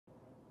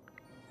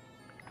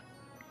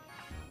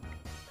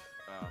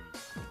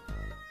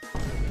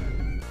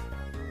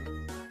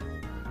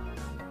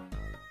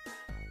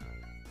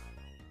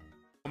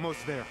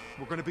Almost there.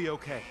 We're gonna be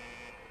okay.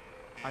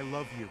 I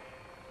love you.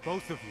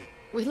 Both of you.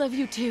 We love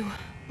you too.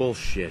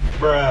 Bullshit.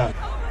 Bruh.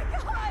 Oh my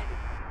god!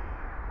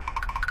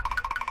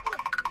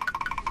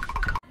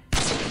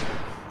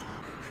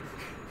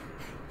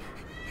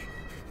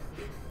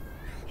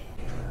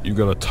 You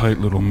got a tight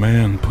little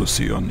man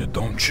pussy on you,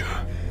 don't you?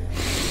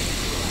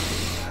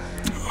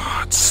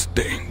 Oh, it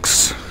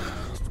stinks.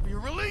 Your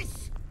release!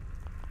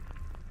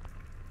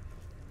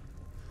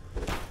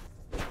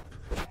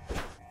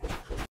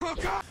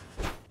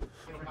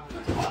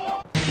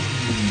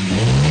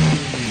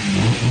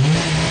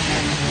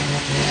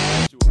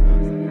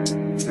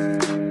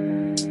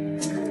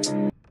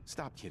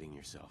 Stop kidding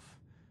yourself.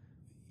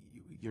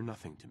 You're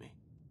nothing to me.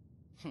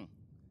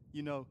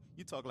 You know,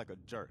 you talk like a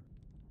jerk.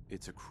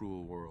 It's a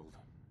cruel world.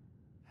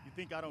 You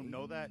think I don't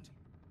know that?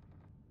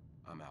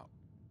 I'm out.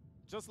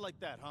 Just like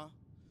that, huh?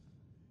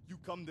 You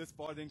come this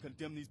far, then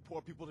condemn these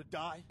poor people to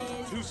die?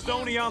 Too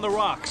stony on the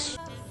rocks.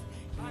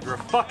 You're a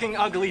fucking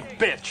ugly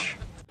bitch.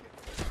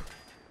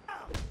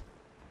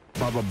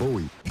 Baba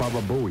Booey,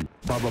 Baba Booey,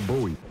 Baba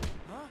Booey.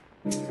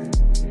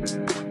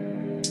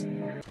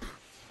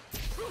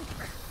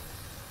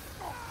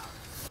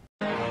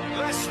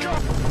 Let's go!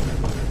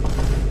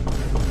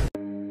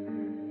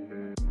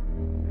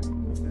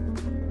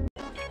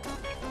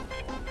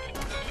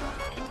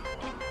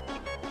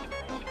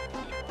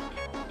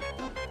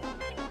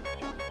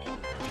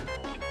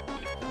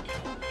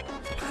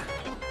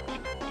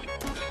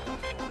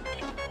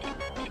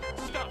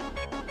 Stop!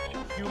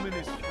 Human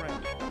is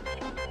friend.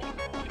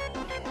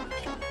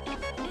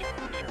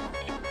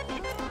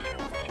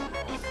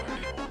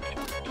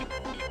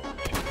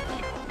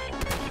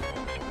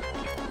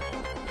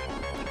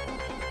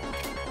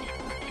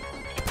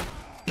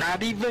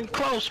 Not even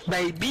close,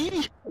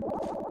 baby.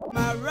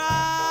 My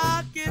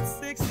rocket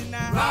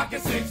 69.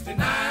 Rocket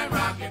 69,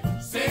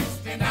 rocket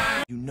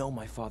 69. You know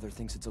my father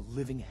thinks it's a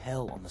living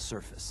hell on the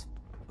surface.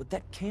 But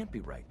that can't be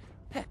right.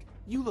 Heck,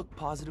 you look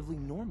positively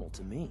normal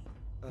to me.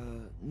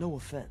 No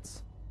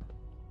offense.